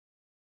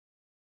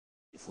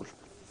beautiful.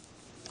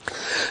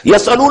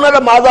 يَسْأَلُونَ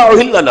مَاذَا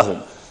أُحِلَّ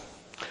لَهُمْ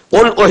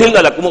قُلْ أُحِلَّ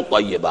لَكُمُ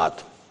الطَّيِّبَاتُ.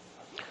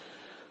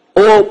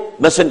 O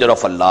Messenger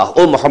of Allah,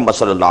 O Muhammad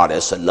sallallahu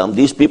alayhi wa sallam,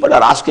 these people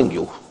are asking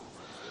you,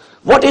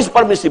 what is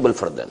permissible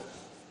for them?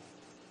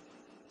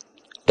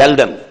 Tell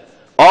them,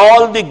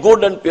 all the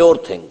good and pure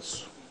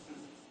things.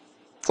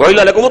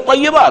 أُحِلَّ لَكُمُ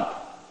الطَّيِّبَاتُ.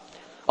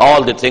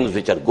 All the things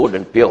which are good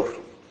and pure.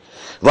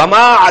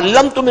 وَمَا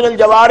عَلَّمْتُ مِنَ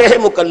الْجَوَارِحِ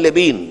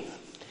مُكَلِّبِينَ.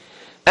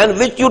 And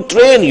which you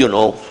train,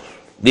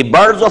 the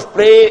birds of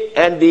prey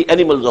and the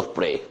animals of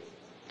prey.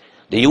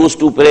 They used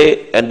to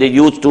prey and they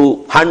used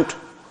to hunt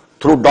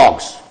through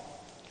dogs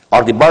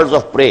or the birds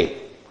of prey.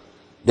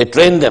 They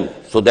train them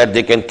so that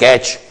they can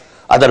catch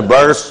other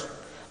birds,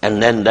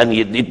 and then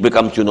it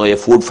becomes, a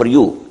food for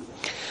you.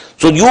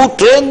 So you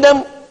train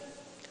them,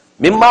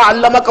 mimma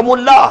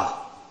allamakumullah,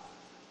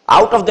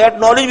 out of that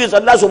knowledge which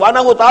Allah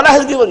subhanahu wa ta'ala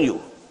has given you.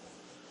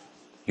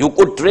 You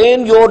could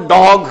train your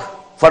dog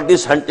for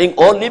this hunting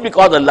only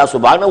because Allah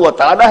subhanahu wa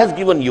ta'ala has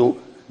given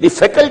you the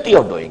faculty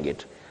of doing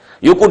it.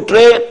 You could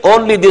train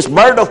only this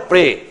bird of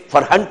prey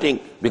for hunting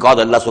because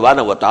Allah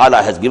subhanahu wa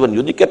ta'ala has given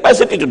you the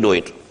capacity to do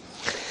it.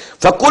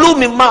 فَكُلُوا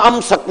مِمَّا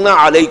أَمْسَكْنَا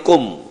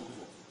عَلَيْكُمْ.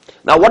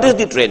 Now what is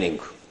the training?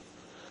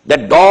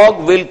 That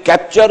dog will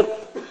capture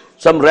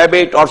some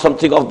rabbit or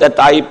something of that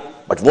type,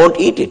 but won't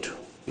eat it,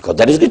 because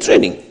that is the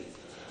training.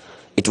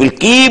 It will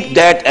keep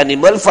that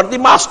animal for the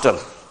master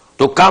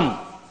to come,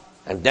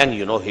 and then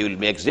he will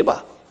make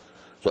zibah.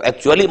 So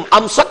actually,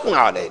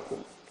 amsakna alaykum.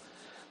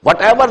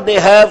 Whatever they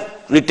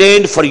have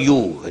retained for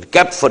you,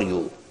 kept for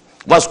you,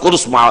 waskur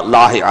isma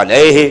Allahi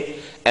alayhi,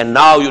 and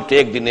now you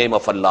take the name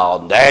of Allah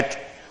on that,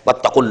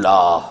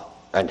 wattaqullah,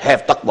 and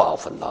have taqwa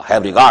of Allah,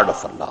 have regard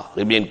of Allah,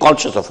 remain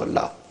conscious of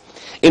Allah.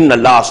 Inna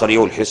Allah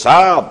sari'ul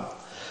hisab.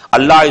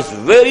 Allah is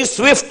very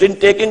swift in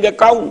taking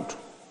account.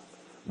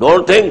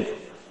 Don't think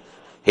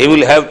He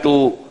will have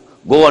to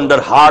go under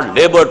hard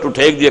labor to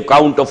take the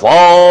account of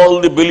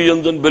all the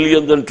billions and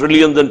billions and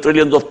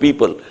trillions of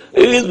people.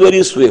 He is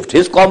very swift.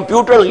 His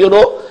computers,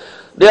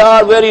 they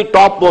are very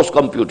topmost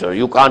computer.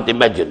 You can't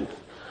imagine.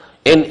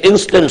 In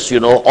instance,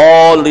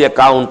 all the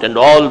account and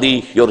all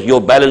the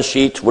your balance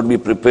sheet would be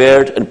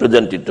prepared and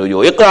presented to you.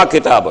 Iqra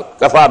kitabak,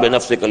 kafa bi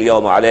nafsika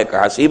al-yawma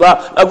alayka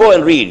hasiba. Now go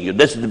and read.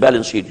 This is the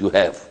balance sheet you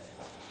have.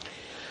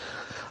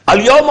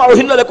 Al-yawma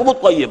uhilla lakum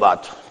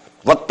at-tayyibat.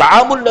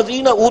 وَالطَّعَامُ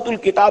الَّذِينَ أُوتُوا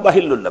الْكِتَابَ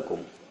حِلٌّ لَكُمْ.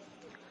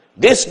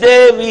 This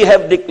day we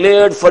have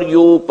declared for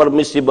you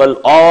permissible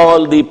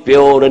all the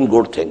pure and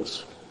good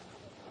things.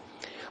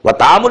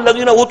 وَالطَّعَامُ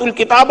الَّذِينَ أُوتُوا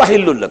الْكِتَابَ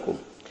حِلٌّ لَكُمْ.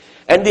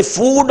 And the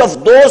food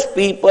of those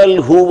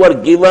people who were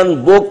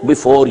given book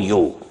before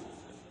you.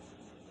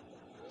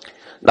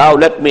 Now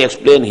let me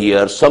explain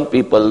here. Some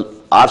people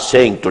are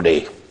saying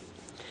today,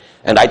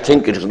 and I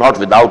think it is not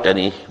without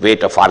any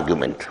weight of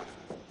argument,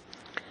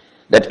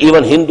 that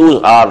even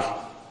Hindus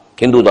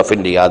of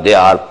India, they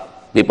are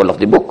people of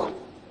the book.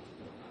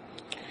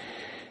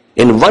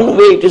 In one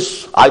way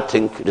I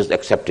think it is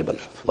acceptable.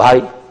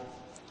 Why?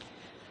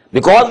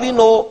 Because we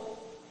know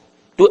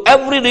to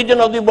every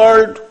region of the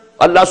world,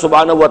 Allah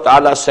subhanahu wa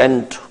ta'ala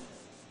sent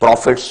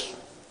prophets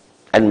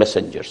and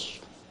messengers.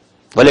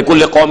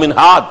 وَلِكُلِّ قَوْمٍ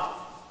هَادٍ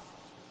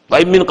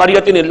وَإِن مِّن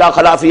قَرْيَةٍ إِلَّا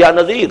خَلَا فِيهَا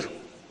نَذِيرٌ.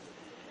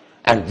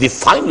 And we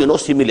find,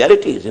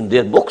 similarities in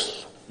their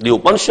books, the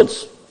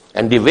Upanishads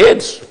and the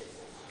Veds.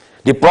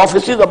 The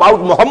prophecies about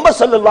Muhammad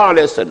sallallahu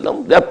alayhi wa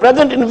sallam, they are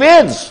present in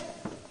Veds.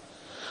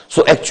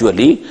 So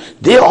actually,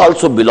 they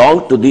also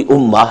belong to the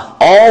ummah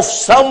of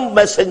some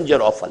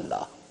messenger of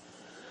Allah.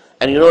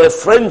 And a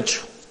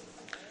French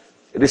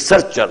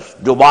researcher,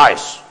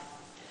 Joubais,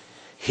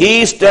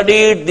 he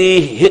studied the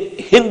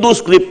Hindu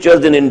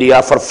scriptures in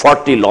India for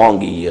 40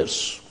 long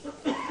years.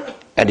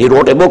 And he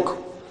wrote a book.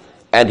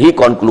 And he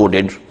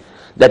concluded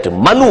that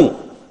Manu,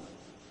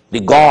 the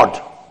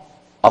god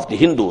of the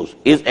Hindus,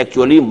 is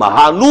actually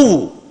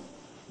Mahanu.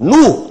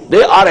 Nuh,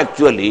 they are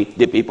actually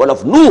the people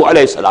of Nuh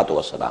alayhi salatu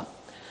wasalam.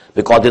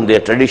 Because in their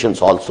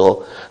traditions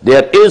also,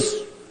 there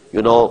is,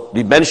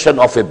 the mention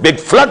of a big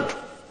flood.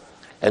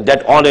 And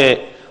that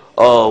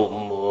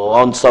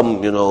on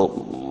some,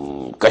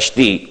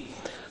 kashti,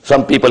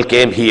 some people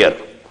came here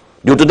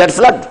due to that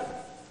flood.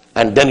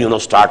 And then,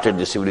 started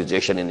the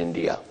civilization in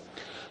India.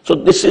 So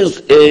this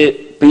is a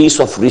piece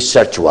of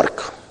research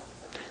work.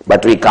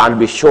 But we can't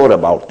be sure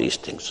about these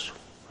things.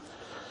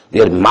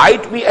 There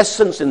might be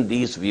essence in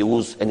these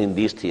views and in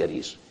these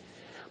theories.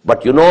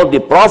 But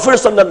the Prophet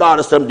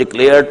ﷺ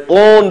declared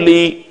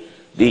only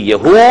the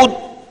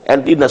Yahud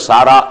and the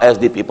Nasara as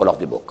the people of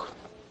the book.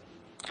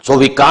 So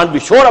we can't be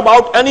sure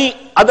about any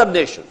other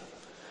nation.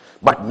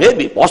 But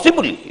maybe,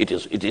 possibly, it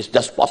is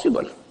just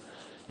possible.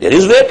 There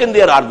is weight in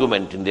their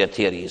argument, in their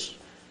theories.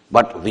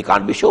 But we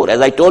can't be sure.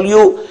 As I told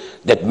you,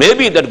 that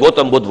maybe that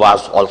Gautam Buddha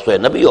was also a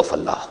Nabi of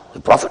Allah, a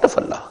prophet of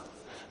Allah.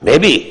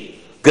 Maybe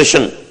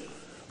Krishna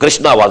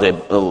was a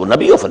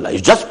Nabi of Allah.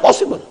 It's just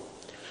possible.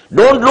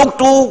 Don't look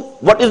to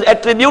what is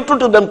attributed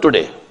to them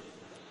today.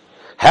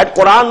 Had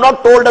Quran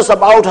not told us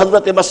about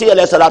Hazrat Masih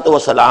alayhi salatu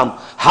wasalam,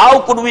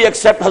 how could we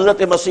accept Hazrat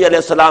Masih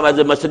alayhi salam as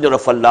a messenger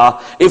of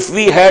Allah if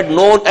we had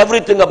known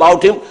everything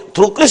about him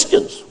through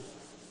Christians?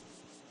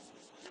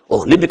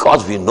 Only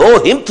because we know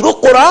him through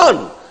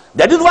Quran.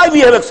 That is why we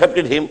have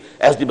accepted him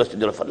as the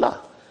messenger of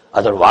Allah.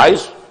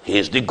 Otherwise, he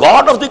is the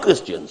God of the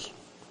Christians.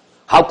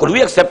 How could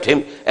we accept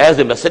him as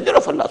the messenger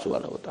of Allah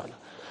subhanahu wa ta'ala?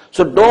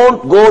 So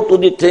don't go to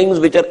the things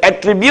which are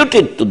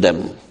attributed to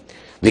them.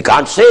 We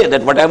can't say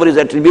that whatever is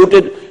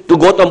attributed to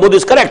Gautam Buddha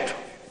is correct.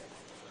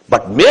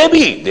 But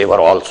maybe they were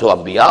also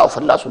Anbiya of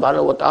Allah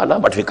subhanahu wa ta'ala,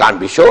 but we can't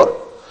be sure.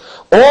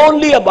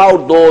 Only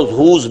about those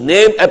whose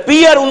name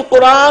appear in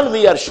Quran,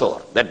 we are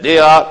sure that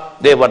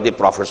they were the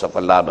prophets of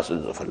Allah,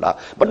 messengers of Allah.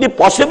 But the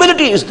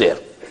possibility is there,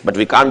 but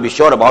we can't be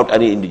sure about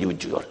any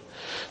individual.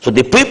 So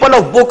the people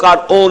of book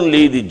are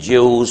only the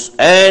Jews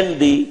and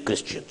the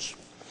Christians.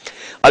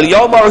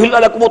 Al-yawma uhilla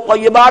lakum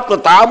at-tayyibat wa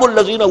ta'amul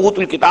lazina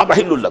utul kitaba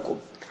hillul lakum.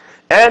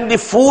 And the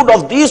food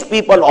of these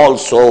people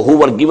also who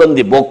were given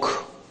the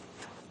book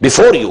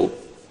before you,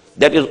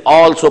 that is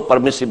also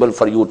permissible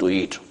for you to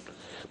eat.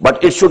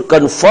 But it should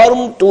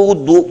conform to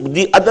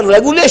the other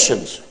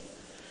regulations.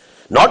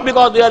 Not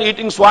because they are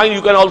eating swine,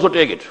 you can also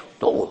take it.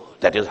 No,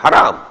 that is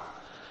haram.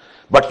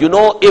 But you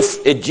know,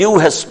 if a Jew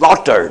has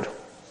slaughtered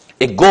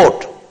a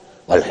goat,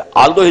 well,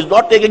 although he is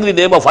not taking the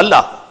name of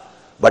Allah,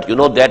 but you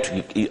know that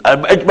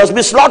it must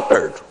be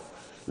slaughtered.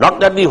 Not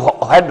that the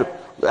head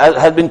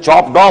has been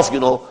chopped off, you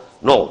know.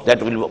 No,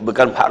 that will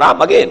become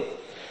haram again.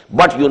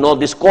 But you know,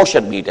 this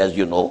kosher meat, as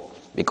you know,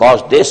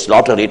 because they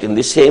slaughter it in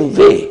the same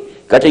way,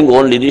 cutting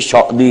only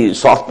the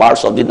soft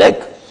parts of the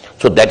neck.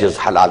 So that is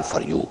halal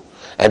for you.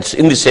 And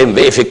in the same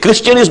way, if a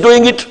Christian is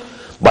doing it,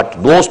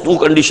 but those two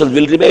conditions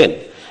will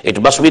remain.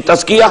 It must be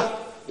tazkiyah,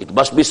 it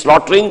must be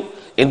slaughtering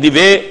in the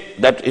way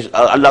that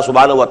Allah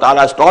subhanahu wa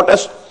ta'ala has taught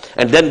us,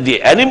 and then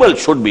the animal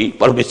should be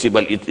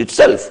permissible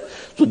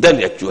itself. So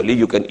then actually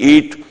you can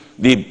eat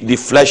the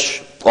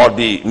flesh or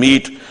the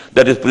meat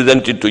that is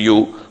presented to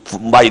you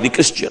by the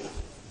Christian.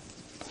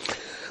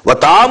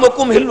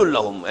 وَطَعَامُكُمْ هِلٌّ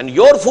لَهُمْ. And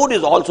your food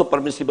is also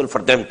permissible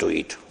for them to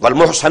eat.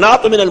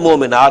 وَالْمُحْسَنَاتُ مِنَ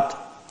الْمُؤْمِنَاتِ.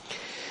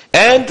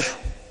 And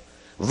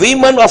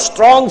women of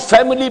strong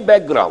family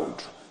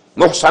background.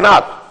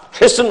 Muhsanat.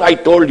 Hisn, I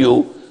told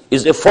you,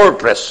 is a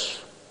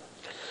fortress.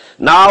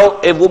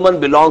 Now a woman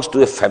belongs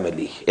to a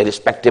family, a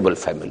respectable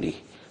family.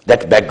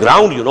 That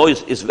background, you know,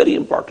 is very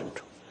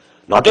important.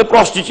 Not a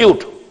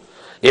prostitute.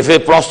 If a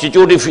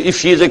prostitute, if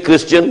she is a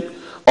Christian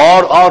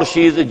or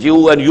she is a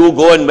Jew and you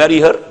go and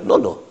marry her,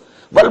 no.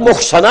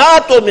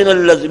 وَالْمُحْسَنَاتُ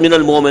مِنَ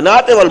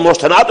الْمُؤْمِنَاتِ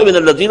وَالْمُحْسَنَاتُ مِنَ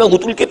الَّذِينَ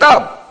أُوتُوا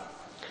الْكِتَابَ.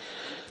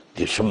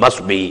 This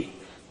must be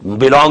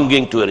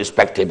belonging to a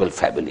respectable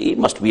family,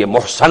 must be a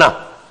muhsana.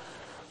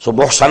 So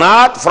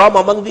muhsanat from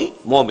among the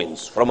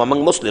mu'mins, from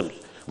among Muslims.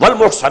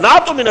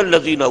 وَالْمُحْسَنَاتُ مِنَ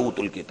الَّذِينَ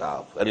أُوتُوا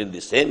الْكِتَابَ. And in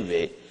the same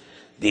way,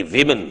 the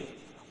women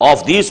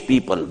of these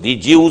people, the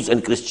Jews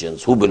and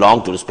Christians who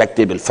belong to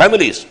respectable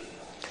families,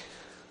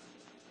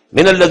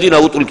 مِنَ الَّذِينَ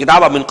أُوتُوا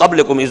الْكِتَابَ مِنْ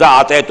قَبْلِكُمْ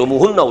إِذَا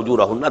آتَيْتُمُوهُنَّ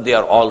أُجُورَهُنَّ. They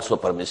are also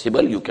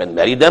permissible, you can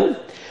marry them.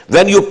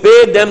 When you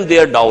pay them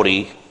their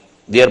dowry,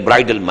 their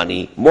bridal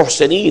money,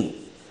 muhsaneen.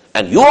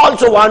 And you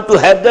also want to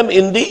have them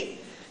in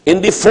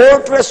the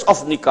fortress of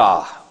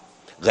nikah.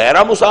 غَيْرَ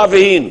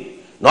مُسَافِهِينَ.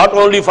 Not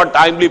only for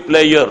timely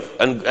pleasure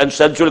and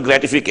sensual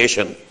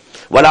gratification.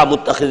 وَلَا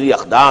مُتَّخِذِي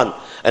أَخْدَانِ.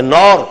 And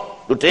nor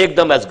to take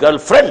them as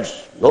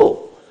girlfriends.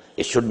 No.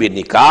 It should be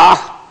nikah,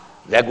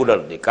 regular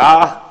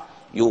nikah.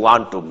 You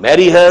want to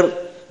marry her,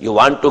 you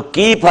want to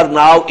keep her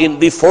now in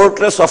the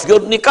fortress of your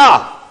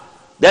nikah,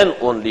 then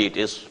only it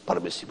is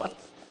permissible.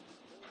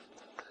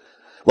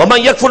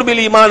 وَمَنْ يَكْفُرْ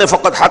بِالْإِيمَانِ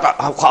فَقَدْ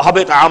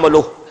حَبِطَ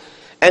عَمَلُهُ.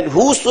 And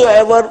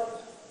whosoever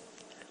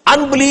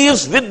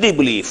unbelieves with the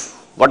belief,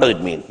 what does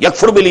it mean?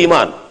 يَكْفُرْ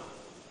بِالْإِيمَانِ.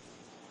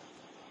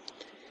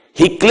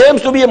 He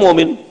claims to be a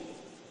mu'min,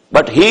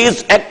 but he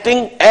is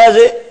acting as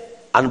an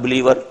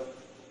unbeliever.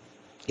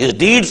 His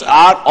deeds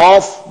are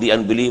of the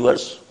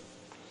unbelievers.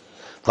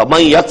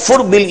 فَمَنْ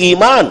يَكْفُرْ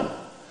بِالْإِيمَانِ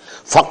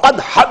فَقَدْ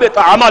حَبِطَ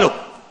عَمَلُهُ.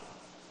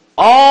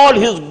 All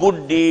his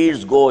good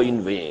deeds go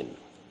in vain.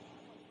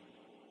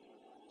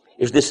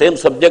 It's the same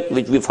subject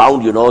which we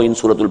found, you know, in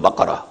Surah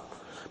Al-Baqarah.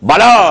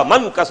 بَلَا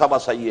مَنْ كَسَبَ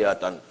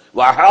سَيِّئَةً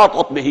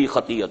وَأَحَاطَتْ بِهِ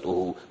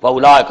خَطِيئَتُهُ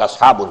فَأُولَٰئِكَ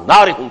أَصْحَابُ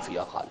النَّارِ هُمْ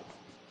فِيهَا خَالِدُونَ.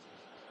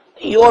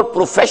 Your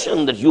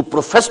profession that you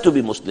profess to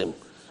be Muslim,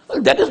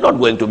 well, that is not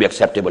going to be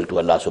acceptable to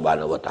Allah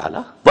subhanahu wa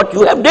ta'ala. What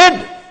you have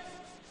did?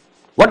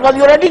 What was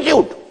your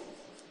attitude?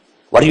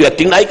 Were you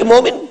acting like a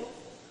mu'min?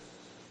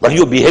 Were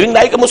you behaving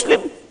like a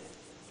Muslim?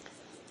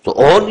 So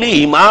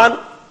only iman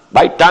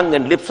by tongue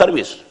and lip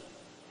service.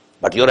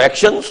 But your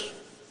actions,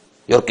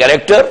 your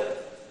character,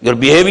 your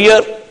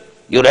behavior,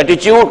 your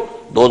attitude,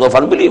 those of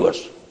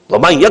unbelievers.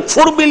 وَمَنْ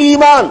يَكْفُرْ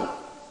بِالْإِيمَانِ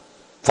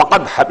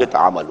فَقَدْ حَبِطَ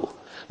عَمَلُهُ.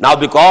 Now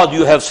because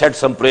you have said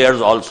some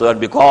prayers also, and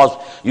because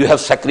you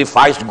have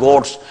sacrificed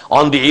goats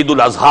on the Eid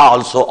al-Azha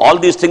also, all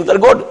these things are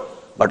good.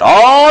 But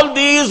all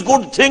these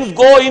good things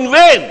go in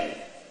vain.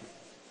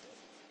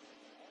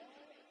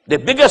 The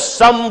biggest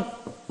sum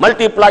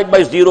multiplied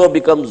by zero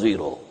becomes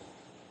zero.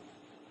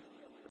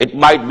 It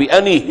might be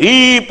any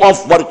heap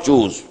of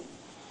virtues,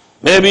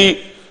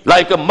 maybe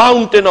like a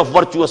mountain of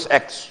virtuous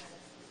acts.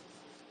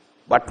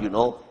 But you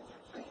know,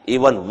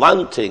 even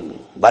one thing,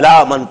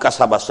 bala man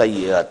kasaba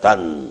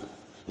sayyatan,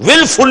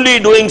 willfully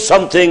doing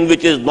something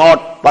which is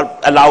not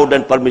allowed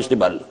and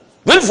permissible,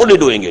 willfully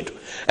doing it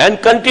and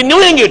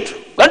continuing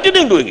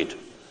doing it.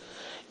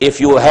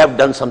 If you have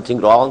done something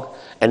wrong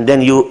and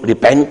then you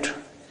repent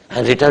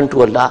and return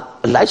to Allah,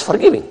 Allah is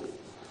forgiving.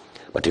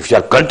 But if you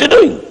are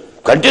continuing,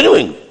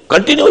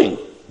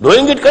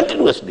 doing it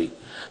continuously,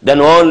 then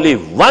only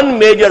one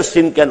major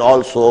sin can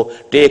also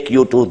take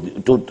you to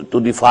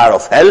the fire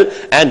of hell,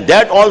 and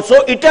that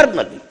also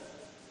eternally.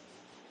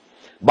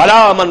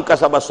 Bala man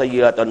kasaba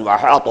sayyatan wa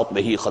hatat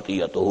bihi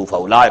khatiyatuhu fa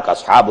ulaika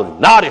ashabun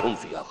nar hum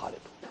fiha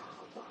khalidun.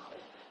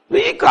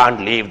 We can't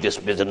leave this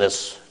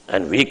business,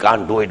 and we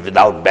can't do it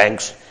without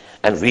banks,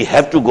 and we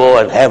have to go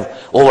and have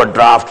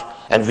overdraft,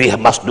 and we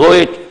must do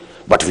it.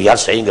 But we are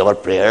saying our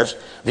prayers.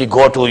 We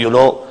go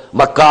to,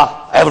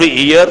 Makkah every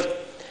year.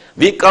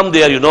 We come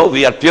there,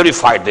 we are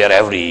purified there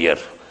every year.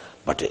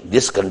 But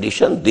this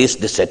condition,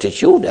 this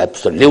attitude,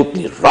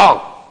 absolutely wrong.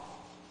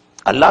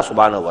 Allah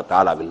subhanahu wa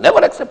ta'ala will never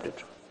accept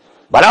it.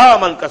 Bala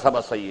man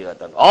kasaba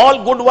sayyatan.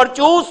 All good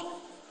virtues,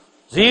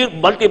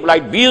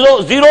 multiplied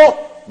zero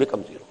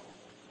becomes zero.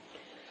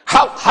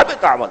 Habit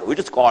a'mal, which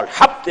is called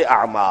habte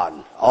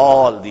a'mal.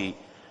 All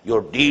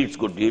your deeds,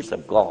 good deeds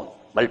have gone,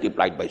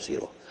 multiplied by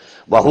zero.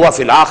 وَهُوَ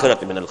فِي الْآخِرَةِ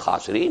مِنَ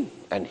الْخَاسِرِينَ.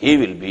 And he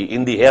will be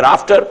in the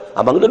hereafter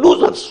among the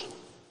losers.